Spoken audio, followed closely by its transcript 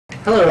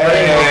Hello, everybody.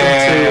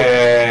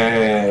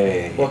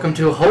 Hey. Welcome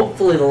to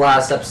hopefully the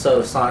last episode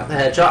of Sonic the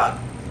Hedgehog.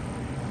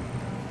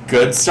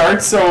 Good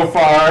start so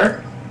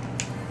far.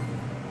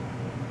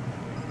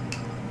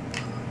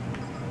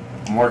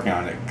 I'm working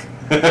on it.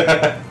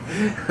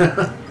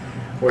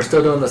 We're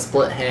still doing the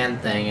split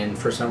hand thing, and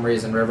for some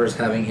reason River's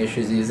having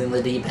issues using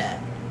the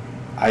D-pad.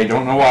 I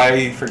don't know why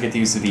I forget to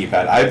use the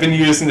D-pad. I've been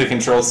using the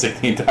control stick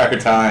the entire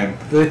time.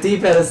 The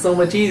D-pad is so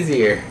much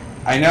easier.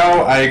 I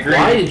know, I agree.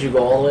 Why did you go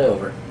all the way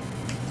over?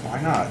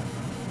 Why not?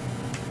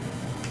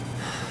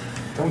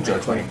 Don't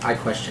judge me. I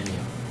question you.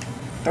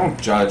 Don't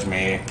judge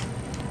me.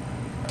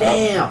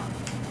 Damn!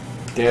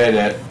 Oh, did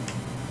it.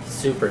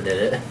 Super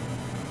did it.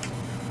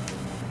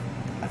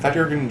 I thought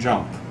you were going to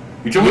jump.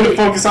 You told me to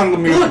focus on the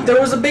movement. Look,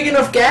 there was a big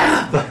enough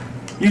gap!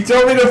 You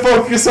told me to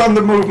focus on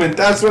the movement.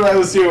 That's what I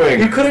was doing.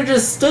 You could have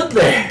just stood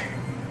there.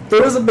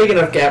 There was a big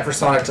enough gap for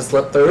Sonic to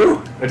slip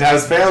through. It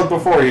has failed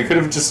before. You could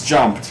have just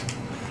jumped.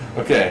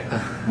 Okay.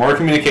 More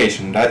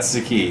communication. That's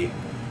the key.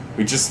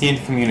 We just need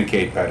to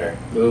communicate better.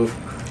 Move.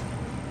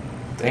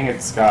 Dang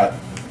it, Scott.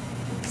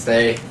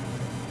 Stay.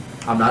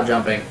 I'm not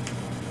jumping.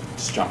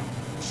 Just jump.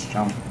 Just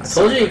jump. I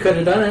told you could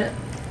have done it.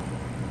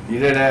 You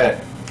did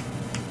it.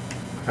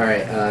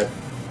 Alright,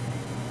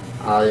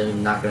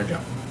 I'm not gonna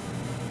jump.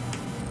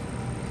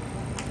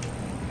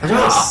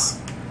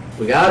 Yes.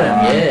 We got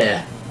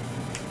him,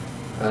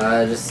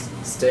 yeah. Just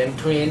stay in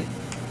between.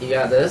 You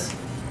got this.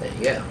 There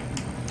you go.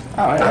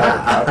 Oh,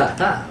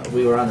 yeah.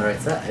 We were on the right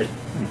side.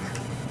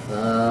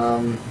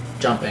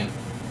 Jumping.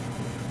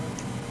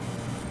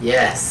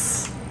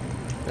 Yes.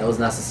 That was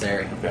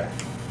necessary. Okay.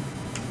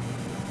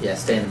 Yeah,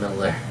 stay in the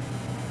middle there.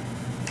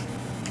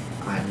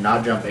 I'm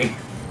not jumping.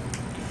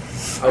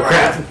 Oh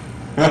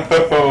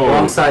crap.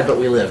 Wrong side, but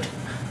we lived.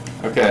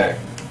 Okay.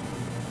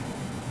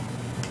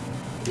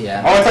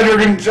 Yeah. Oh, I thought you were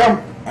going to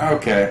jump.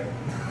 Okay.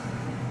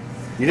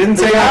 You didn't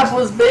The say gap not.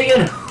 was big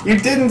enough. You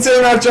didn't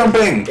say not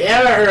jumping.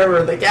 Damn it,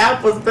 River. The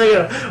gap was big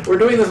enough. We're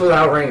doing this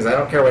without rings. I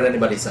don't care what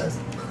anybody says.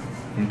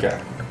 Okay.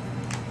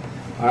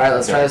 Alright,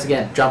 let's try this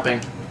again.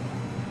 Jumping.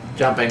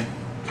 Jumping.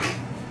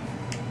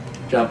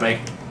 Jumping.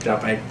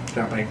 Jumping.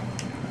 Jumping.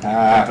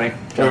 Jumping.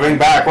 Moving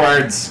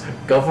backwards.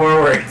 Go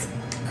forward.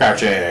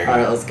 Crouching.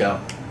 Alright, let's go.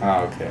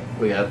 Oh, okay.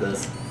 We got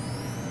this.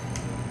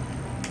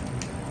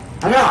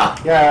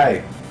 Ah!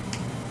 Yay.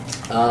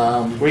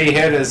 We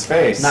hit his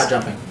face. Not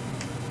jumping.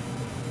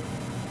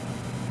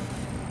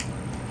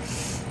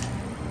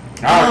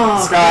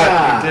 Oh,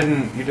 Scott, crap.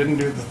 you didn't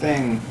do the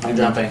thing. I'm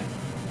jumping.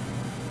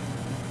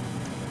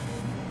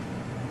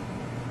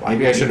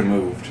 Maybe I should have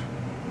moved.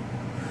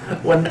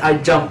 When I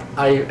jump,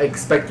 I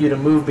expect you to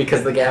move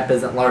because the gap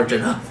isn't large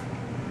enough.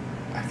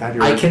 I thought you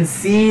were. I can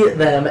see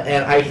them,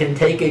 and I can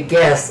take a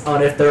guess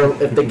on if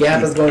the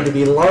gap is going to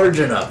be large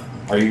enough.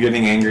 Are you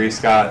getting angry,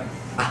 Scott?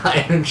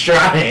 I am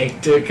trying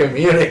to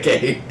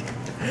communicate.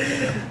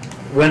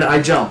 When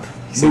I jump,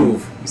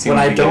 move. You seem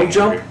When to I be don't getting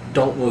jump, angry.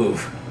 don't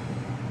move.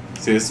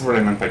 See, this is what I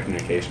meant by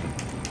communication.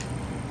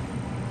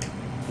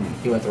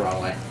 You went the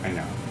wrong way. I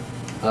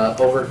know.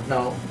 Over.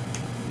 No.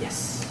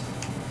 Yes.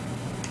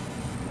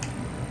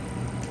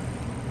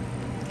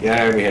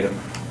 Yeah, we hit him.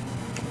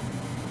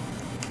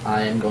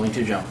 I am going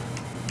to jump.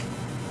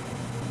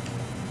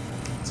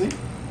 See?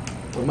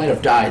 We might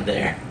have died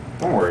there.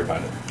 Don't worry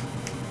about it.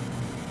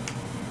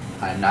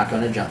 I'm not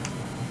going to jump.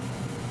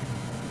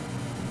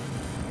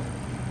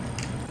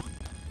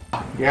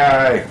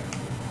 Yay!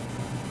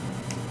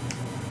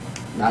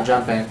 Not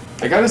jumping.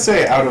 I gotta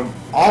say, out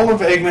of all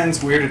of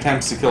Eggman's weird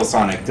attempts to kill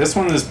Sonic, this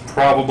one is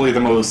probably the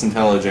most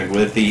intelligent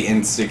with the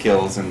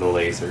insta-kills and the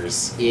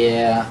lasers.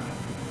 Yeah.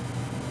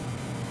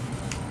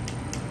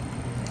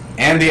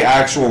 And the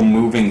actual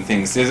moving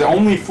things. His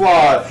only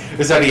flaw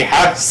is that he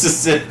has to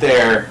sit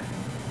there.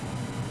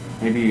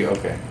 Maybe,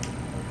 okay.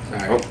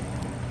 Sorry. Oh,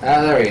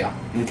 There we go.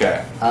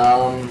 okay.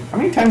 How How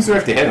many times do I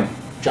have to hit him?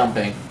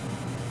 Jumping.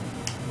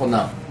 Well,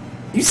 no.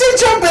 You said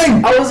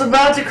jumping! I was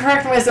about to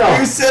correct myself.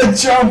 You said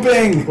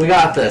jumping! We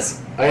got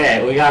this.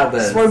 Okay, we got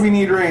this. That's why we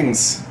need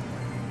rings.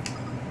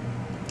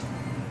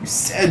 You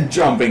said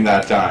jumping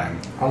that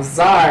time. I'm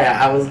sorry,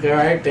 I was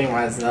correcting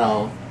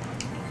myself.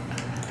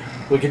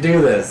 We could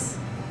do this.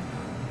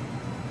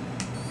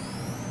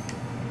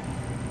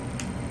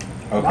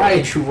 Okay.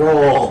 Why'd you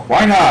roll?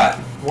 Why not?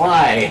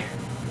 Why?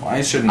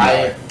 Why shouldn't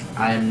I?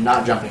 I am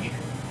not jumping here.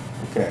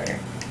 Okay.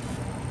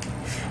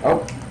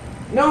 Oh.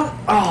 No!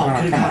 Oh,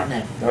 could have come gotten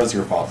on. it. That was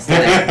your fault.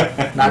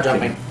 Not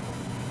jumping.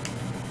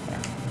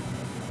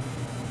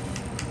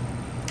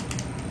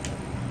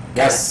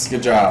 Yes,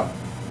 good job.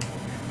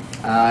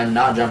 I'm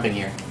not jumping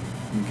here.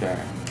 Okay.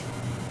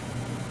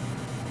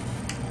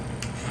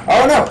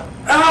 Oh no!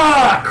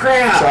 Ah,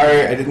 crap!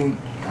 Sorry, I didn't.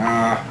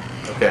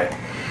 Okay.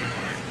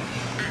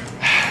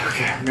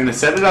 Okay, I'm gonna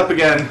set it up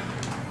again.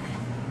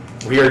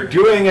 We are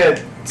doing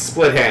it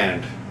split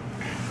hand,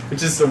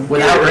 which is the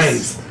Without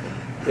weirdest- rings.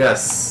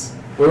 Yes.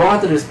 We won't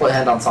have to do split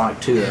hand on Sonic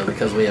 2 though,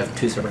 because we have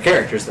two separate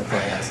characters that play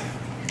as.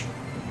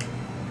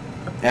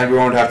 And we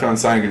won't have to on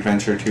Sonic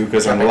Adventure 2,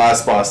 because on the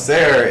last boss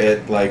there,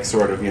 it, like,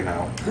 sort of, you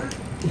know...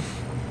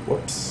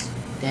 Whoops.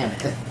 Damn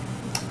it.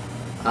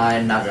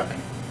 I'm not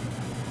jumping.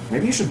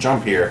 Maybe you should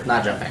jump here.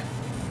 Not jumping.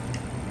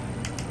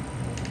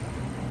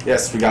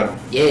 Yes, we got him.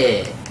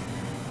 Yeah.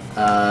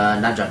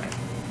 Not jumping.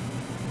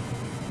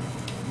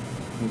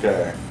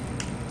 Okay.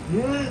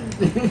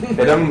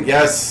 Hit him.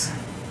 Yes.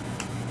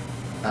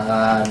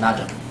 Not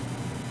jumping.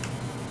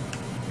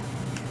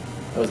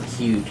 That was a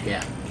huge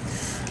gap.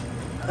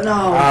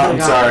 No. I'm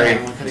sorry.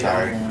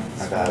 Sorry.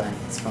 My bad.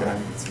 It's fine. Okay.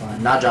 It's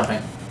fine. Not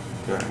jumping.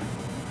 Okay.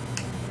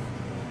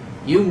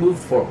 You moved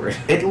forward.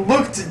 It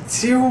looked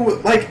too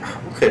like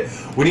okay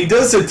when he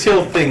does the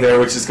tilt thing there,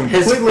 which is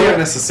completely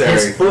unnecessary.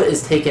 His foot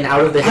is taken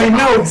out of the I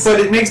know, hitbox. but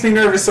it makes me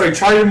nervous, so I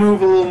try to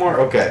move a little more.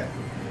 Okay,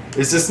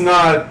 it's just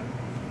not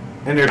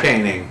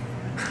entertaining.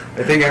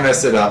 I think I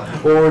messed it up.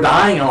 Well, we're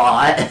dying a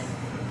lot.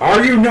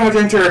 Are you not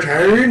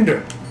entertained?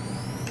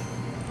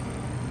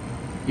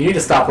 You need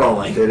to stop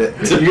rolling. Did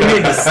it? You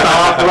need to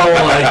stop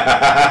rolling.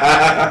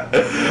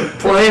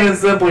 Plain and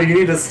simple, you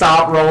need to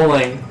stop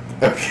rolling.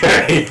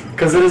 Okay.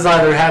 Because it is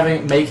either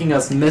making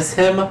us miss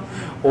him,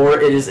 or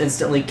it is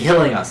instantly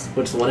killing us,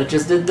 which is what it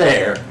just did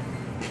there.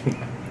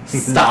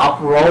 Stop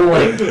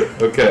rolling.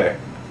 Okay.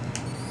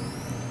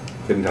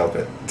 Couldn't help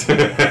it.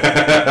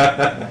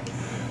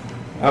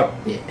 Oh.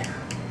 Yeah.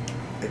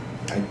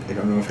 I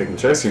don't know if I can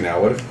trust you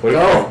now. What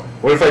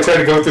if I try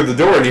to go through the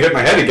door and you hit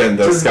my head again,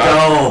 though, Just Scott?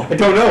 go. I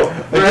don't know.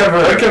 Forever.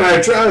 What can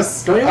I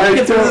trust? Don't you want to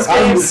get through this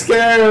game? I'm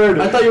scared.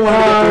 I thought you wanted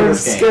to get through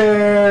this game. I'm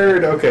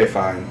scared. Okay,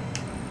 fine.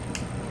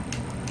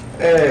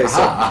 Hey,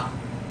 so Aha.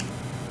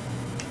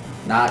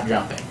 Not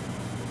jumping.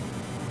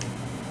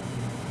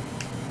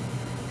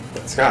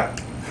 Scott.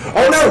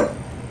 Oh no!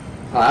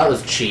 Oh, that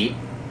was cheap.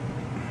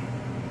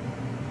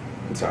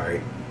 I'm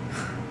sorry.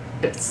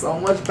 It's so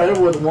much better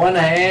with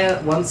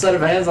one set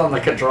of hands on the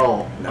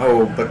control.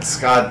 No, but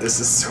Scott, this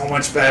is so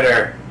much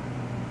better.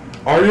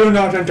 Are you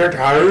not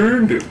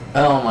entertained?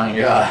 Oh my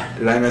god.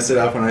 Did I mess it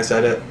up when I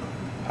said it?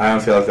 I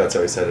don't feel like that's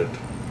how I said it.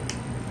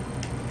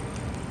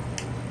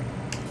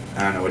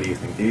 I don't know. What do you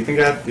think? Do you think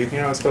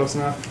I was close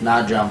enough?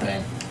 Not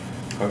jumping.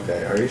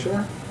 Okay. Are you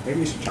sure?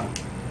 Maybe you should jump.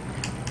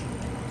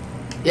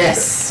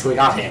 Yes, we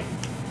got him.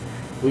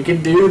 We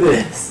can do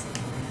this.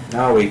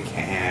 No, we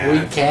can't.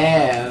 We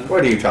can.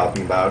 What are you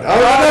talking about?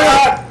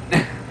 Oh,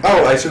 no!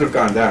 Oh, I should have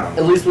gone down.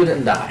 At least we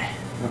didn't die.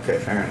 Okay,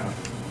 fair enough.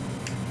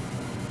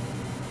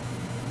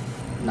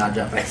 Not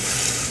jumping.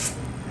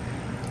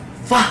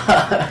 Fuck.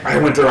 I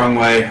went the wrong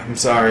way. I'm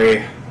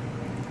sorry.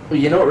 Well,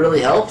 you know what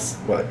really helps?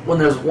 What? When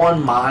there's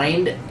one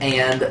mind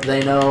and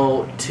they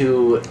know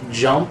to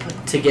jump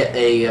to get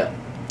a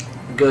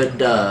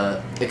good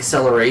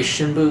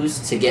acceleration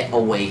boost to get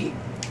away.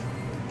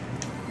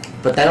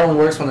 But that only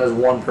works when there's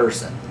one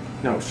person.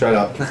 No, shut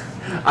up.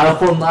 I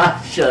will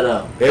not shut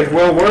up. It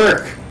will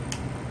work.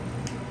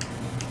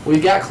 We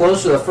got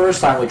closer the first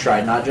time we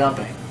tried not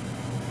jumping.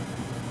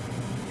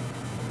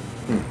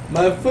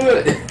 My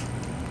foot.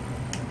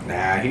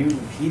 Nah,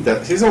 he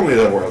does. He's only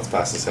the world's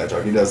fastest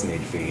hedgehog. He doesn't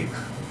need feet.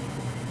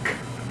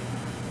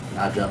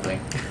 Not jumping.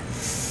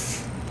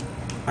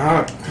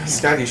 Oh,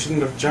 Scott, you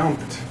shouldn't have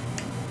jumped.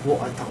 Well,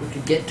 I thought we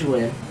could get to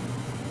him.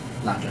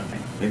 Not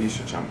jumping. Maybe you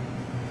should jump.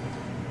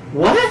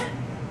 What?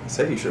 I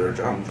said you should have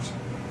jumped.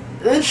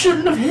 It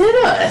shouldn't have hit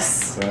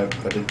us.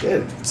 But it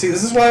did. See,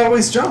 this is why I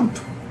always jump.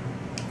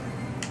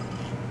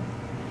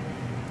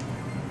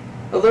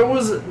 Well,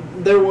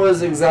 there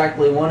was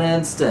exactly one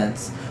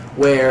instance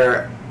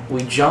where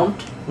we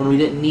jumped when we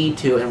didn't need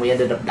to, and we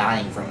ended up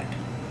dying from it.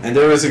 And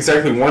there was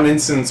exactly one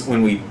instance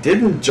when we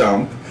didn't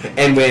jump,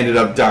 and we ended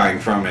up dying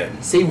from it.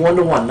 See,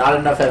 1-to-1, not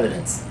enough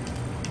evidence.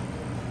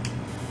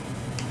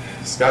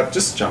 Scott,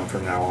 just jump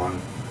from now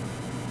on.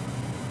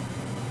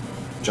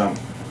 Jump.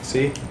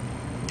 See?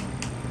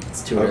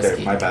 It's too Okay,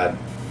 risky. my bad.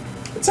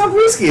 It's not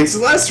risky, it's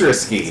less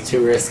risky. It's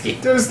too risky.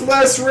 There's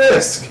less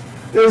risk.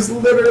 There's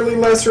literally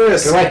less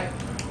risk. You're right.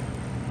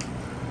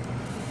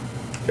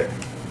 Okay.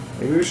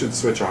 Maybe we should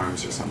switch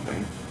arms or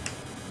something.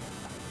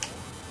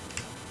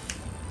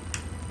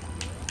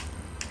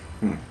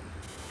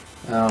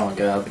 Oh my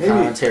god, the Maybe.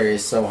 commentary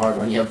is so hard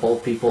when you have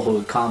both people who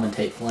would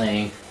commentate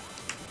playing.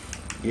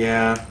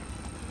 Yeah.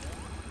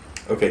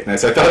 Okay,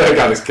 nice. I thought I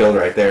got us killed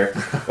right there.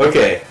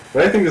 Okay,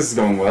 but I think this is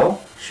going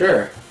well.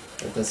 Sure,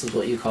 if this is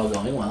what you call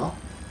going well.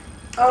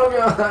 Oh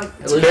god. At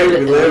It's least, okay, we, we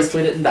at lived. least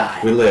we didn't die.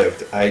 We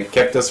lived. I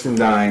kept us from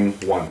dying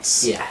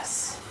once.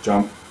 Yes.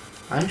 Jump.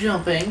 I'm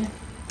jumping.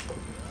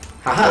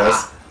 Haha.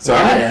 Yes. So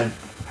Got how him.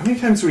 many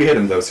times do we hit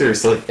him though?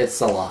 Seriously.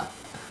 It's a lot.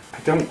 I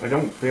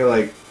don't feel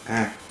like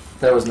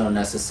There was no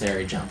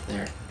necessary jump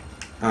there.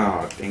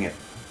 Oh, dang it.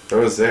 It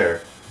was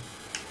there.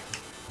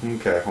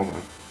 Okay, hold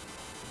on.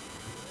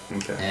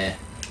 Okay. Eh.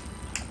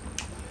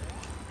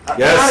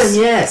 Yes. Got him,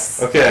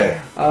 yes.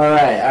 Okay.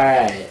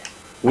 Alright.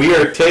 We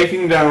are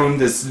taking down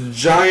this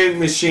giant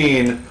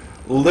machine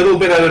little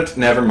bit at a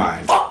never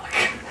mind. Fuck.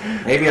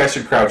 Maybe I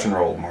should crouch and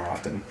roll more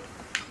often.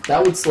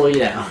 That would slow you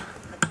down.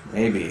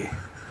 Maybe.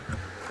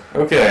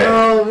 Okay.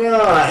 Oh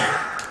god.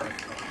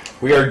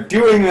 We are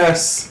doing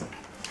this.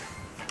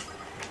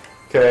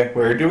 Okay,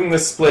 we're doing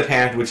this split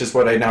hand, which is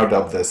what I now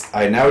dub this.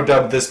 I now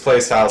dub this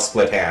playstyle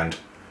split hand.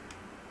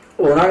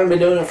 We're not going to be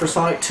doing it for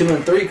Sonic 2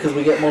 and 3 because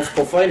we get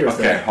multiple fighters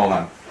Okay, there. hold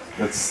on.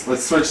 Let's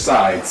switch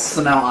sides.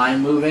 So now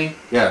I'm moving?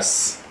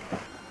 Yes.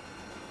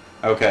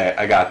 Okay,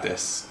 I got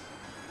this.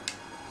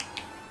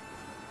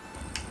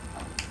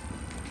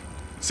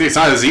 See, it's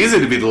not as easy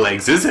to be the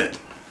legs, is it?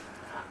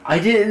 I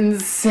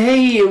didn't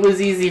say it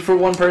was easy for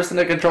one person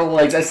to control the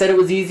legs. I said it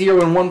was easier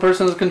when one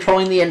person was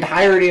controlling the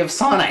entirety of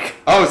Sonic.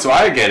 Oh, so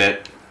I get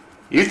it.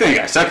 You think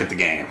I suck at the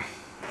game.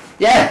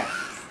 Yeah.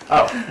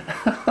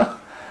 Oh.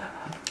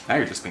 Now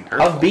you're just being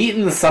hurtful. I've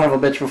beaten the son of a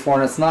bitch before,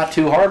 and it's not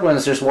too hard when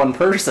it's just one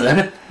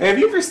person. Hey, have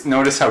you ever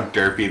noticed how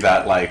derpy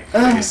that, like,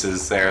 face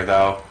is there,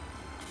 though?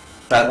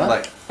 That, What?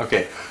 like,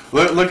 okay.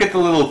 Look at the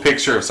little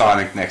picture of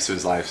Sonic next to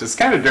his life. It's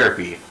kind of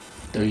derpy.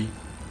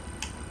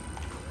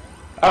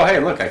 Oh, hey,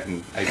 look,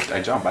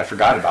 I jump. I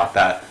forgot about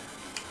that.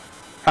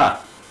 Huh.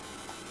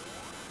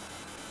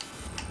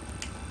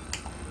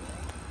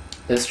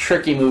 It's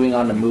tricky moving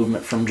on to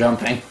movement from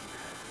jumping.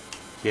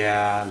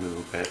 Yeah, a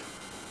little bit.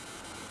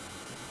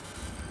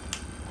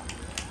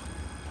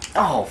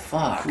 Oh,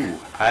 fuck. Ooh,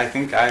 I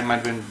think I might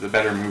have been the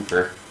better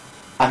mover.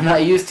 I'm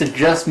not used to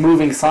just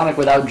moving Sonic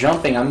without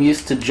jumping. I'm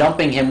used to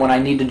jumping him when I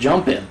need to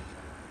jump him.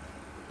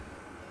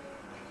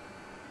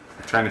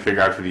 I'm trying to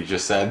figure out what you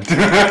just said.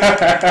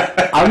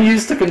 I'm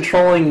used to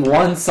controlling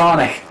one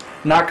Sonic,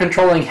 not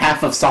controlling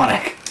half of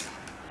Sonic.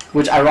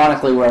 Which,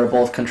 ironically, we're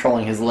both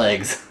controlling his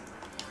legs.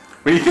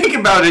 When you think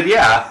about it,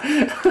 yeah.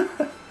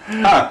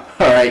 Huh.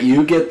 Alright,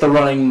 you get the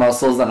running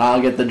muscles and I'll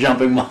get the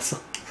jumping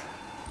muscles.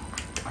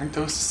 Aren't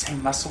those the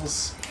same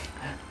muscles?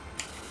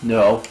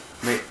 No.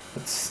 Wait,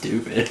 That's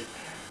stupid.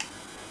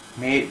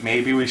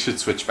 maybe we should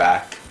switch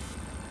back.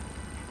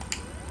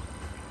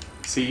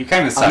 See, you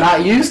kind of suck. I'm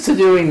not used to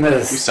doing You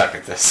this. suck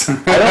at this. I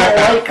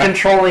don't like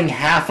controlling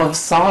half of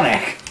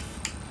Sonic.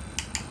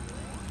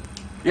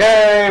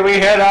 Yay, we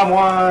hit him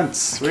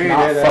once. We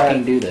Cannot did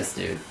fucking it. do this,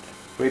 dude.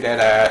 We did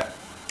it.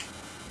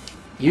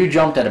 You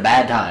jumped at a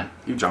bad time.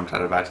 You jumped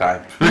out of that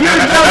time.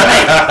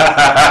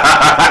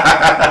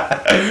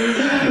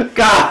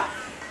 God!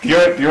 You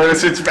want to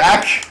switch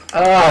back?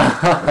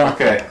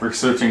 Okay, we're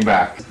switching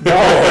back.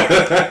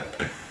 No!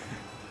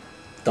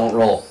 Don't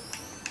roll.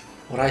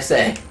 What'd I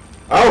say?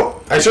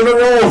 Oh, I should have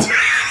rolled.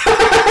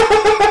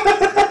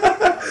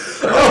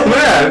 Oh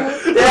man!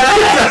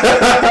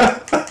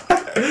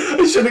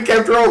 I should have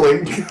kept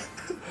rolling.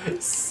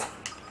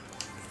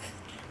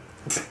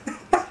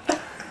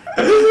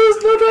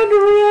 There's no time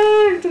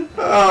to react!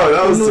 Oh,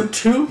 that was There were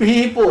two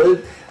people.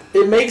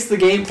 It makes the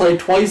gameplay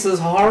twice as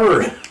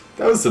hard.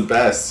 that was the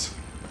best.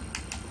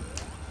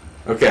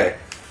 Okay,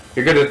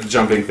 you're good at the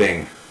jumping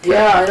thing.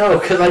 Yeah, I know,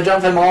 because I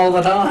jump him all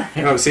the time.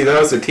 Oh, see, that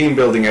was a team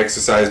building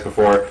exercise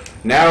before.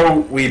 Now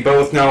we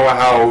both know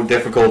how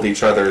difficult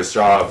each other's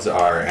jobs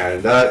are,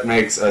 and that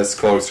makes us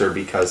closer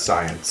because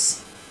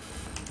science.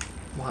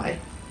 Why?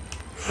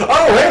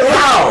 Oh, hey,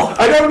 wow!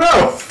 I don't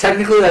know!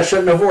 Technically that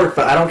shouldn't have worked,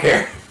 but I don't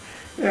care.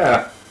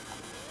 Yeah.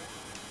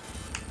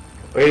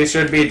 We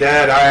should be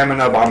dead. I am an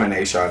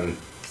abomination.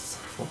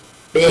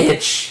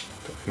 Bitch!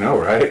 No,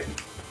 right?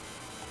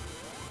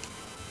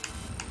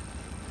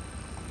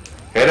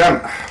 Hit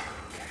him!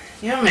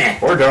 Damn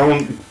it! Or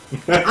don't.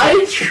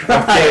 I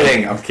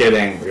tried! I'm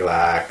kidding.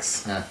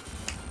 Relax.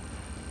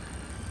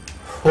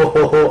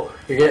 Oh,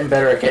 you're getting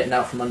better at getting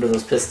out from under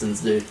those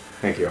pistons, dude.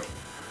 Thank you.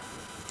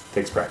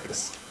 Takes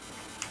practice.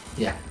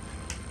 Yeah.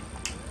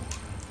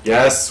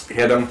 Yes,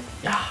 hit him.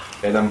 Yeah.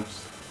 Hit him.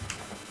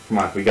 Come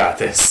on, we got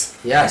this.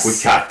 Yes.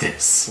 We got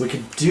this. We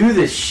could do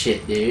this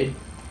shit, dude.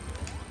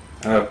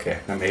 Okay,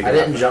 that maybe. I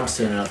didn't jump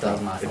soon enough. That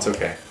was my fault. It's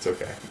okay. It's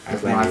okay.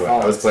 It's my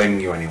fault. I was blaming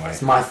you anyway.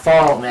 It's my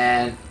fault,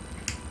 man.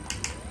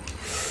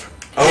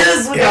 Oh,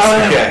 Yes, we got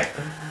him. okay.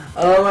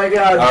 Oh my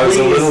god, I was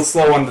please. a little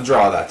slow on the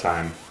draw that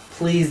time.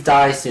 Please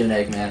die soon,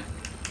 Eggman.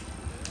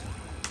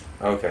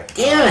 Okay.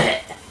 Damn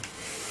it!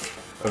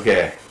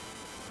 Okay.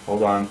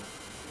 Hold on.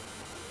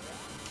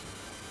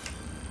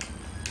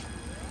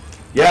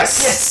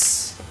 Yes!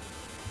 Yes!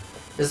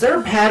 Is there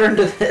a pattern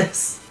to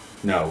this?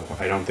 No,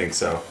 I don't think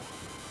so.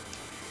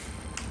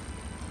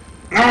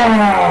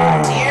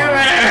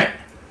 Damn it!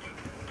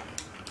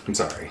 I'm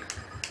sorry.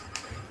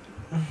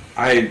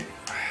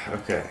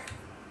 Okay.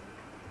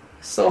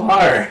 So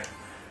hard.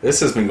 This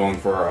has been going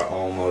for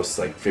almost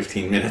like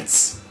 15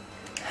 minutes.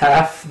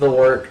 Half the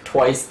work,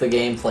 twice the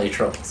gameplay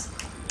troubles.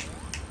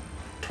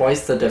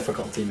 Twice the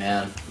difficulty,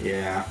 man.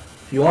 Yeah.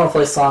 If you want to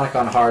play Sonic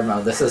on hard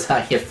mode, this is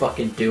how you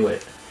fucking do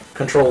it.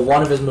 Control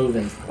one of his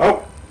movements.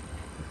 Oh!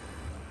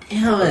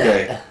 Damn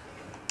it!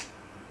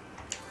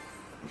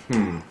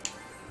 Okay.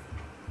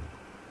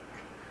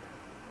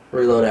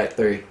 Reload Act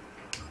 3.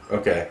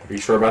 Okay. Are you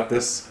sure about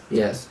this?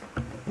 Yes.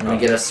 I'm gonna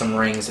get us some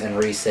rings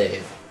and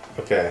resave.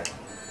 Okay.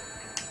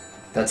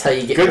 That's how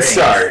you get Good rings.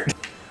 start.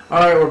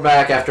 Alright, we're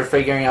back after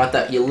figuring out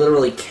that you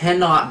literally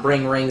cannot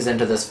bring rings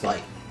into this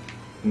fight.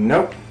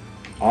 Nope.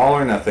 All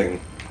or nothing.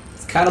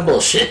 It's kind of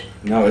bullshit.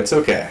 No, it's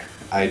okay.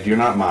 I do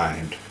not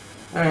mind.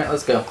 Alright,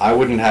 let's go. I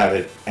wouldn't have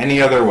it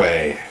any other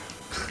way.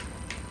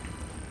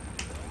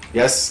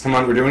 Yes, come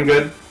on, we're doing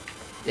good.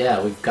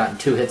 Yeah, we've gotten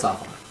 2 hits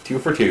off on it. 2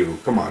 for 2.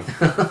 Come on.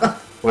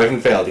 We haven't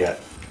failed yet.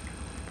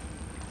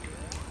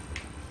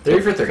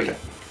 3 for 3.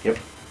 Yep.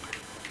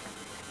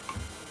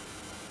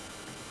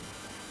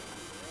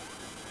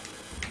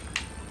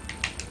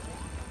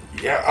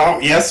 Yeah. Oh,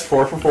 yes.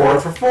 4 for 4. 4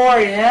 for 4.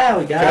 Yeah,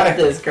 we got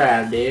this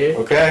crap, dude.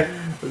 Okay.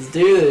 Let's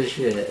do this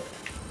shit.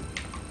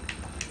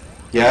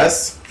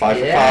 Yes. 5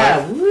 for 5.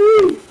 Yeah,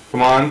 woo!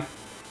 Come on.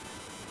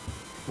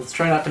 Let's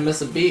try not to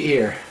miss a beat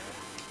here.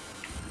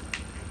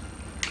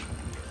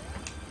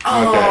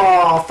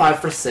 Oh, 5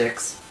 for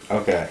 6.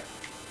 Okay.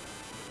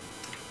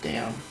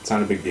 Damn. It's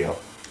not a big deal.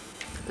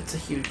 It's a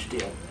huge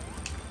deal.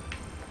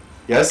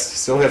 Yes.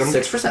 Still hit him.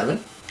 6 for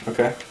 7.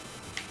 Okay.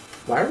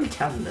 Why are we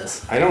counting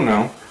this? I don't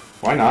know.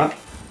 Why not?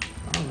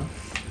 I don't know.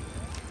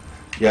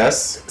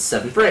 Yes.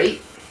 7 for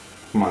 8.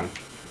 Come on.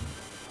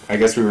 I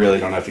guess we really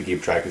don't have to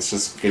keep track. It's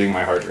just getting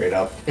my heart rate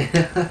up.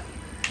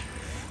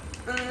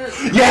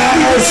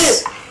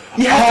 Yes!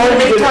 You have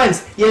to hit him 8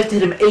 times. You have to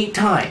hit him 8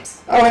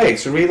 times. Oh, hey,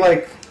 should we,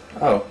 like...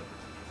 Oh.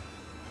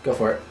 Go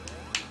for it.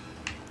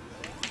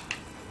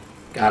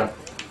 Got him.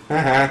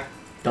 Uh-huh.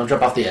 Don't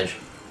jump off the edge.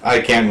 I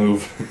can't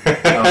move.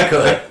 Oh,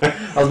 good.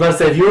 I was about to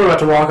say, if you were about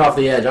to walk off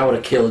the edge, I would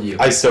have killed you.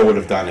 I still would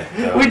have done it.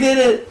 We did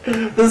it!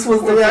 This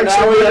was the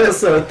finale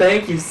episode.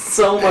 Thank you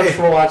so much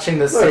for watching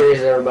this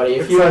series, everybody.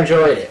 If you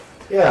enjoyed it,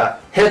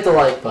 hit the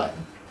like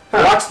button.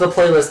 Watch the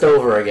playlist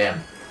over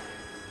again.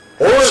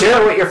 Or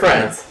share it with your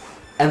friends.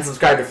 And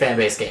subscribe to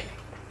Fanbase Gaming.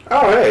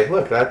 Oh, hey,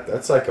 look,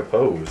 that's like a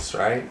pose,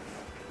 right?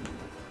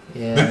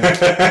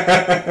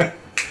 Yeah.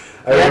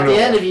 And at the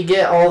end, if you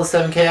get all the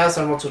 7 Chaos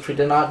Emeralds, which we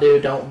did not do,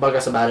 don't bug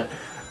us about it.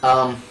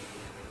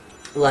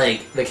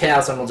 Like, the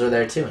Chaos Emeralds are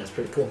there too, and it's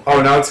pretty cool.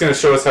 Oh, now it's going to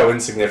show us how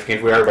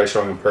insignificant we are by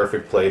showing a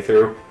perfect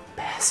playthrough.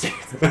 Bastard.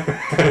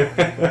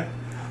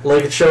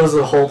 Like, it shows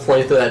the whole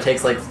playthrough that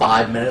takes like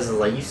 5 minutes. It's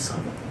like, you son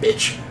of a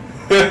bitch.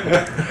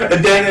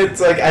 And then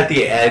it's like, at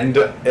the end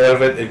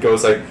of it, it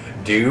goes like,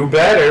 do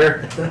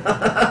better.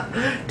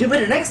 Do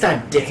better next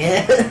time,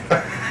 dickhead.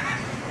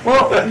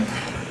 Well,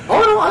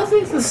 all in all, I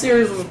think the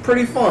series was a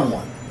pretty fun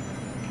one.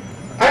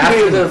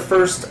 After the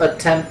first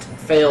attempt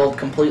failed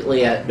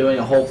completely at doing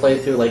a whole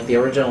playthrough like the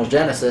original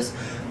Genesis,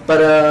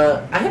 but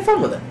I had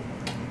fun with it.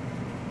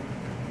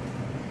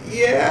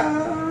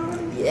 Yeah.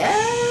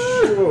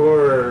 Yeah.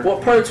 Sure.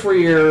 What parts were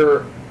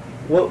your...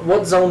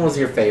 What zone was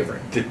your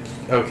favorite?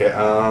 Okay,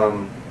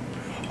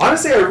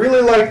 honestly, I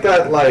really like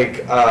that,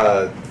 like,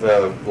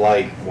 the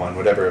light one,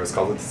 whatever it was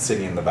called, with the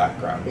city in the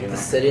background, you know? The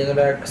city in the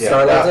back? Yeah,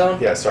 Starlight Zone?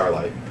 Yeah,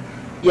 Starlight.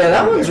 Yeah,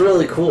 that one's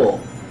really cool.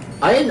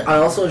 I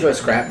also enjoy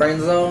Scrap Brain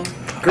Zone.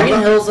 Green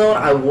Hill Zone,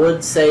 I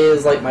would say,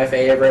 is like my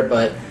favorite,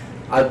 but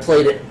I've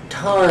played it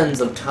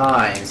tons of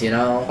times, you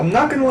know? I'm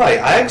not gonna lie,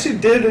 I actually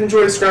did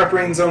enjoy Scrap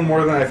Brain Zone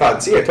more than I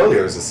thought. See, I told you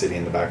there was a city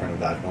in the background of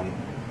that one.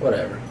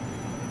 Whatever.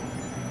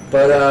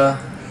 But,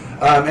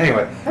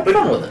 anyway. have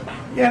fun with it.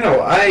 Yeah,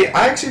 no, I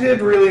actually did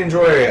really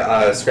enjoy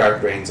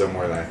Scrap Brain Zone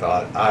more than I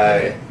thought.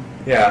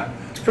 Yeah.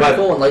 It's pretty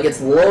cool, and like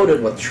it's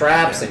loaded with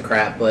traps and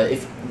crap, but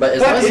as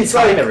long as you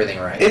time everything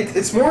right.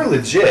 It's more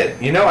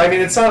legit, you know? I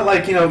mean, it's not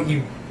like, you know,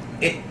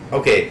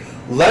 okay,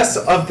 less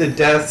of the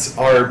deaths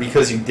are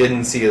because you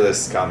didn't see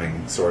this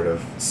coming, sort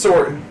of.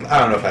 I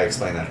don't know if I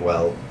explained that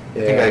well. I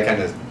think I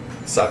kind of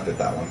sucked at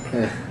that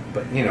one.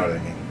 But you know what I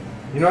mean.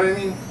 You know what I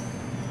mean?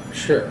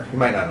 Sure. You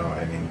might not know what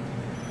I mean.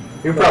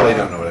 You probably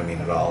don't know what I mean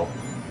at all.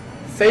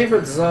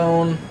 Favorite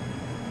zone?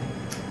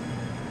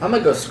 I'm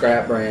gonna go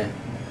Scrap Brain.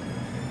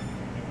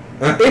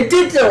 It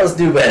did tell us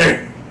do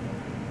better.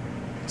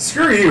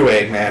 Screw you,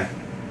 Eggman.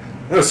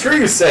 No, screw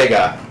you,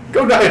 Sega.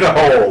 Go die in a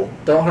hole.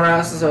 Don't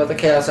harass us about the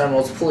Chaos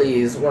Emeralds,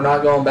 please. We're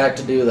not going back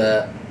to do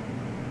that.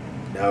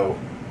 No.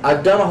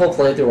 I've done a whole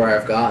playthrough where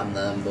I've gotten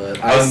them, but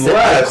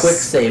I quick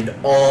saved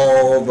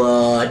all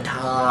the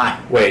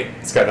time. Wait,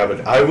 Scott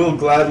Hubbard, I will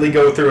gladly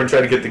go through and try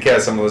to get the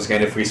Chaos Emeralds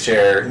again if we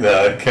share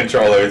the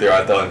controller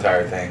throughout the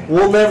entire thing.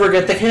 We'll never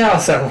get the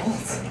Chaos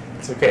Emeralds.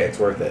 It's okay, it's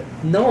worth it.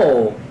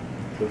 No.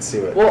 Let's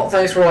see what... Well,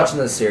 thanks for watching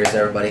this series,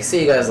 everybody.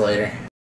 See you guys later.